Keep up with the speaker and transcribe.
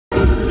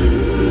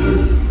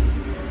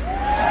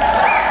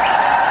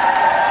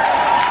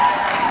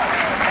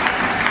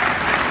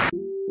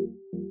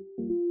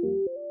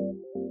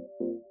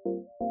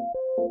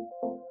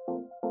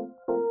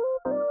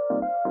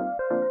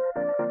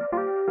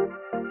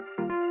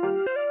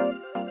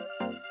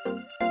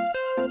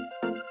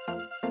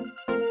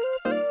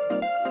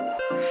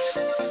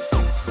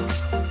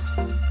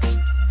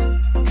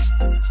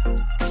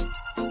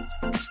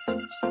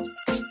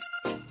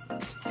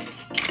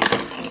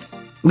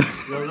Hi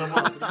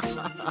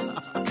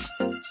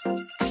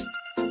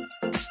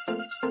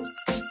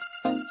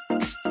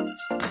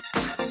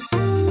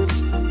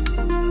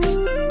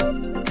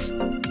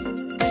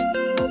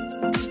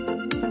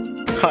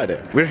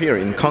there, we're here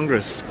in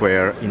Congress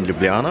Square in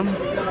Ljubljana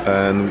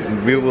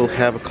and we will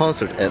have a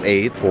concert at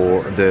 8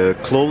 for the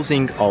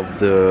closing of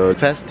the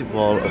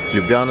festival of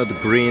Ljubljana, the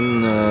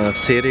green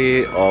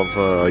city of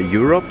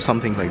Europe,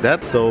 something like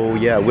that. So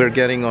yeah, we're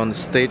getting on the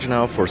stage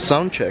now for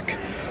sound check.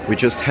 We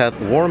just had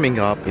warming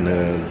up in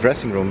a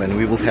dressing room and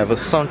we will have a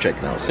sound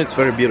check now. So it's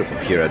very beautiful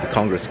here at the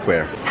Congress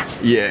Square.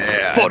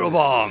 Yeah!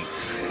 Photobomb!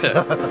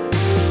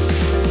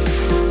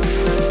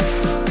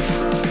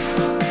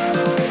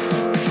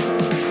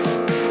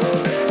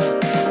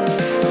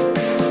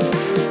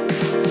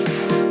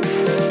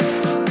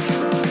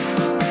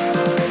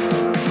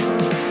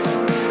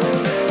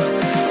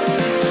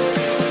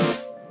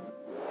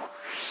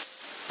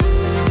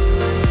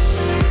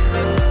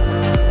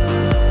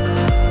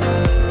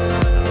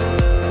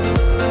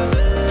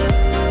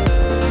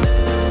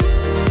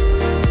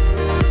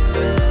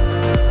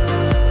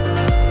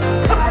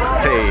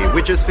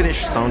 We just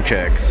finished sound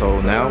check,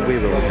 so now we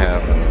will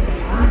have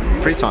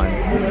free time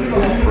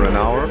for an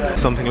hour,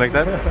 something like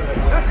that,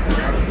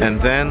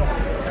 and then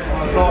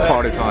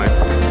party time.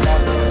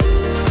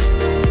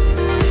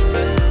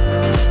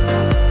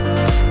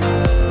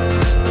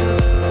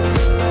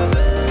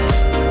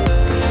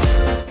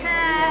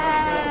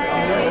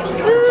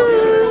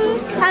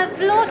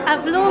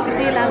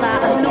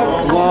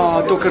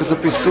 Wow, to kar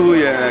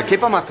zapisuje. Kje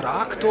pa ima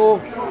traktor?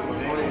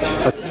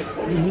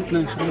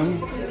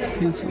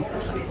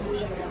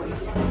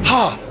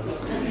 Ha!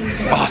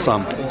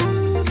 Awesome!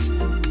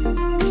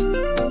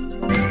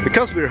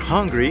 Because we're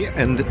hungry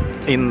and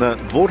in the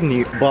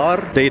Dvorni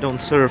bar they don't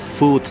serve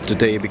food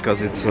today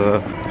because it's a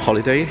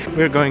holiday,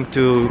 we're going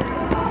to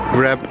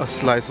grab a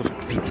slice of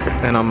pizza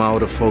and I'm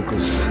out of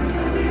focus.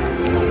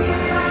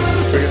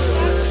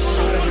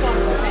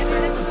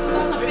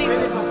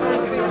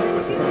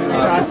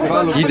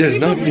 He does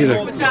not need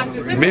a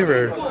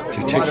mirror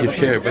to check his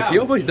hair, but he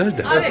always does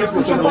that.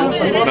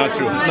 Not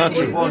true, not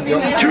true.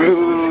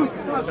 True!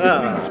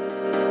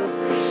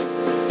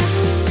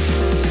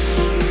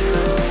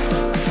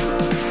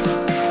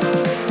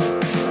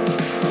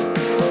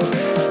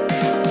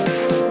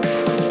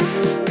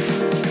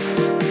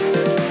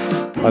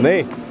 A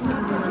ne,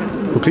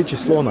 pokliči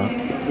slona.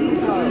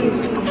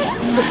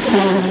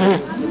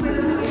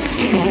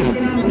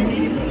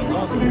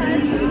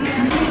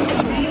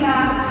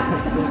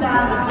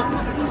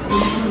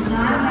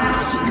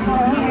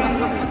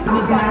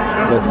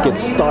 Let's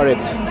get started.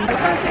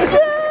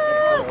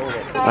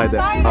 Ajde,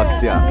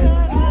 akcija.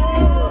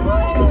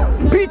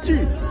 Piči!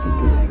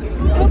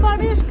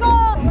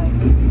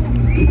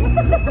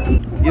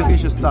 Jaz ga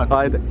še scat.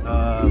 Ajde.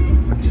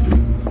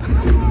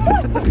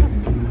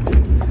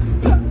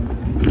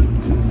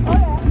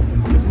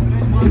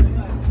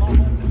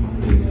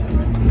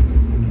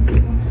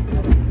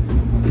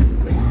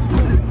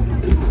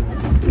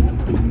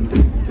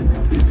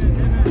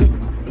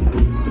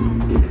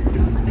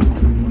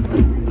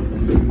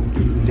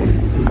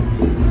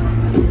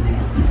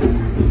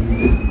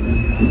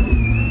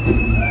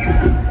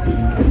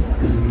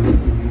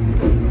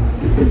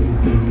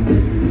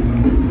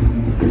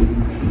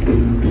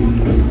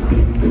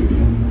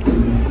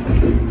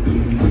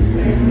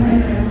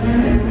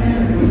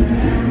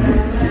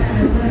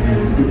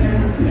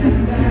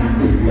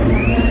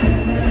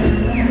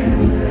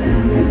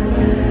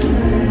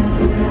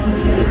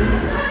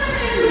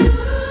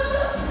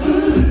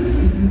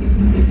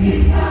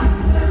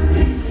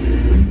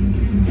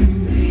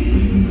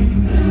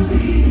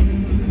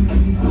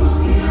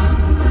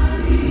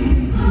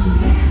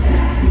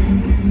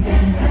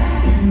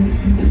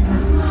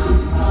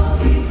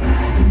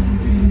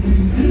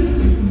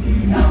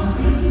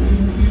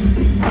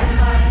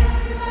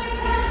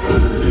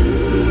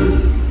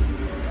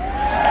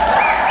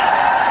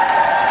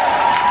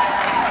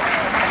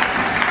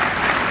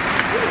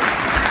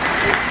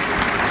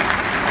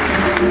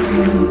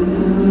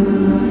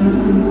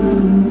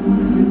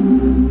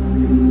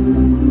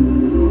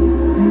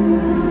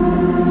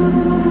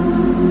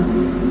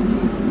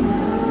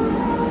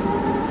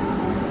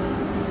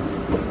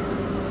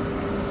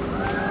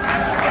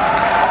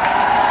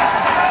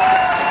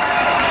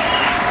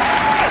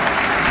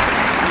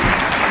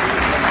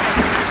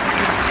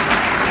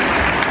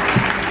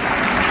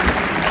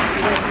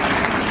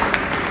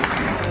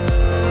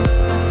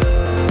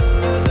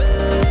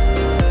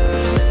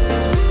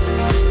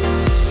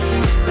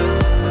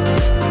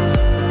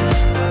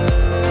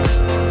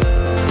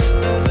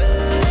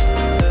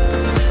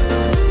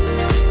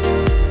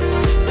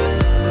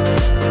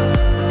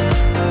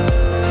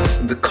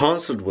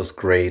 Concert was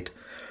great.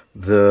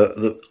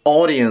 The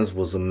audience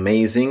was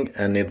amazing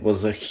and it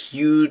was a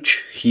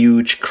huge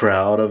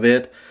crowd of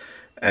it,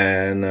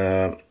 and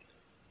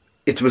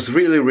it was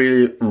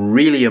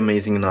really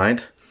amazing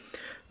night.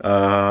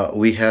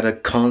 We had a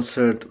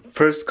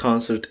first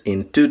concert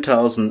in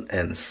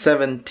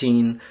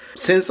 2017.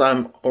 Since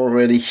I'm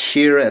already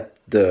here at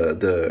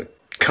the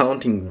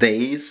counting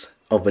days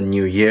of a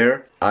new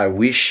year. I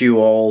wish you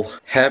all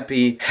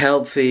happy,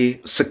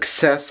 healthy,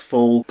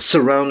 successful,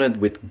 surrounded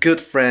with good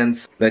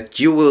friends, that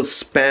you will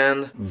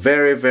spend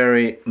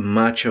very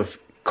much of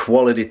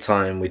quality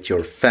time with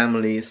your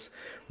families,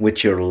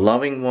 with your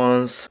loving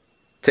ones.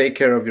 Take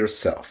care of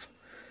yourself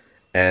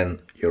and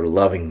your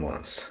loving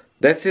ones.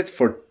 That's it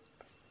for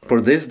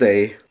this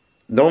day.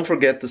 Don't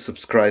forget to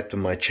subscribe to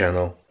my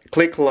channel.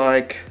 Click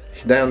like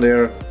down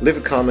there, leave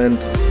a comment.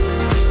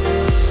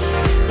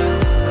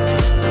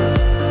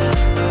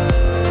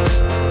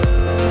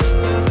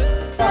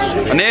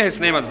 A nehaj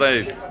snemat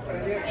zdaj.